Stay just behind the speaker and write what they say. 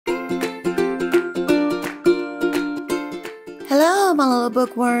my little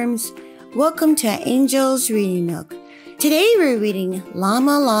bookworms. Welcome to Angel's Reading Nook. Today we're reading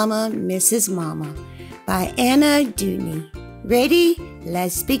Llama, Llama, Mrs. Mama by Anna Dooney. Ready?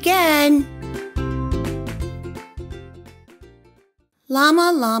 Let's begin.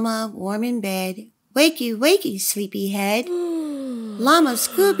 Llama, Llama, warm in bed. Wakey, wakey, sleepyhead. Llama,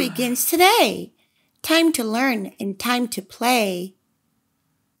 school begins today. Time to learn and time to play.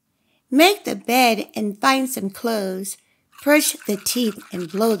 Make the bed and find some clothes. Brush the teeth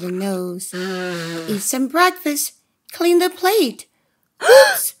and blow the nose. Eat some breakfast. Clean the plate.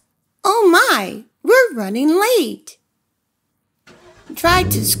 Oops! Oh my! We're running late. Drive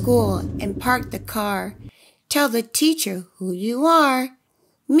to school and park the car. Tell the teacher who you are.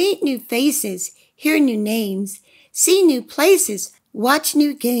 Meet new faces. Hear new names. See new places. Watch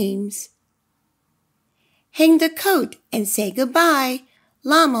new games. Hang the coat and say goodbye.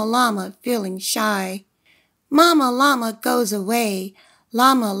 Llama, Llama, feeling shy. Mama, Llama goes away.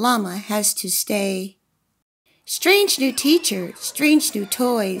 Llama, Llama has to stay. Strange new teacher, strange new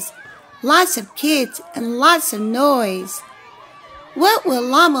toys. Lots of kids and lots of noise. What will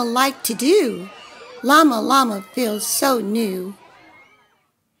Llama like to do? Llama, Llama feels so new.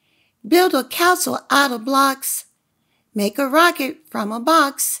 Build a castle out of blocks. Make a rocket from a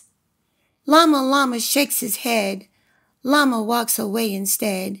box. Llama, Llama shakes his head. Llama walks away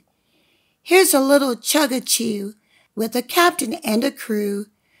instead. Here's a little chug-a-chew with a captain and a crew.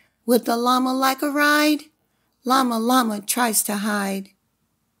 Would the llama like a ride? Llama, Llama tries to hide.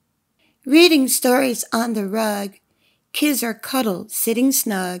 Reading stories on the rug. Kids are cuddled, sitting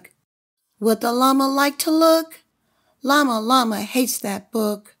snug. Would the llama like to look? Llama, Llama hates that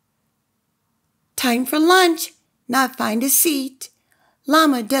book. Time for lunch, not find a seat.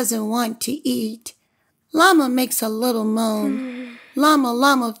 Llama doesn't want to eat. Llama makes a little moan. Llama,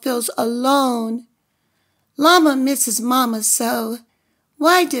 Llama feels alone. Llama misses Mama so.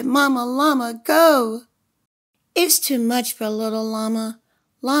 Why did Mama Llama go? It's too much for little llama.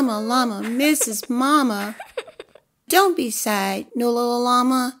 Llama, Llama misses Mama. Don't be sad, no little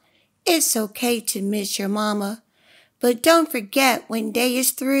llama. It's okay to miss your mama. But don't forget when day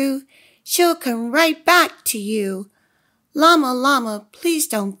is through, she'll come right back to you. Llama, Llama, please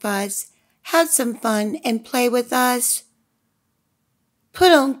don't fuss. Have some fun and play with us.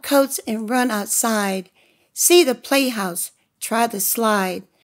 Put on coats and run outside. See the playhouse, try the slide.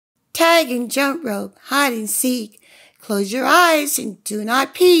 Tag and jump rope, hide and seek. Close your eyes and do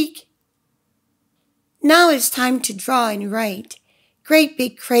not peek. Now it's time to draw and write. Great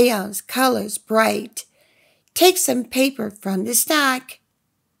big crayons, colors bright. Take some paper from the stack.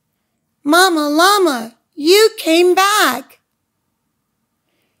 Mama Llama, you came back.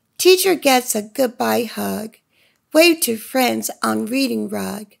 Teacher gets a goodbye hug. Wave to friends on reading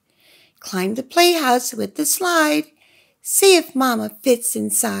rug. Climb the playhouse with the slide. See if Mama fits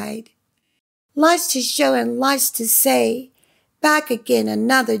inside. Lots to show and lots to say. Back again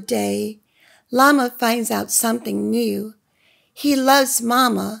another day. Llama finds out something new. He loves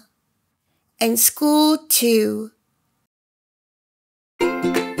Mama. And school too.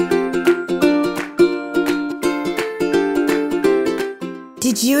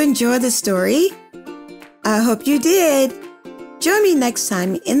 Did you enjoy the story? I hope you did. Join me next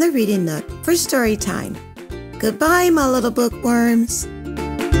time in the Reading Nook for story time. Goodbye, my little bookworms.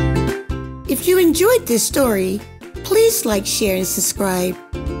 If you enjoyed this story, please like, share, and subscribe.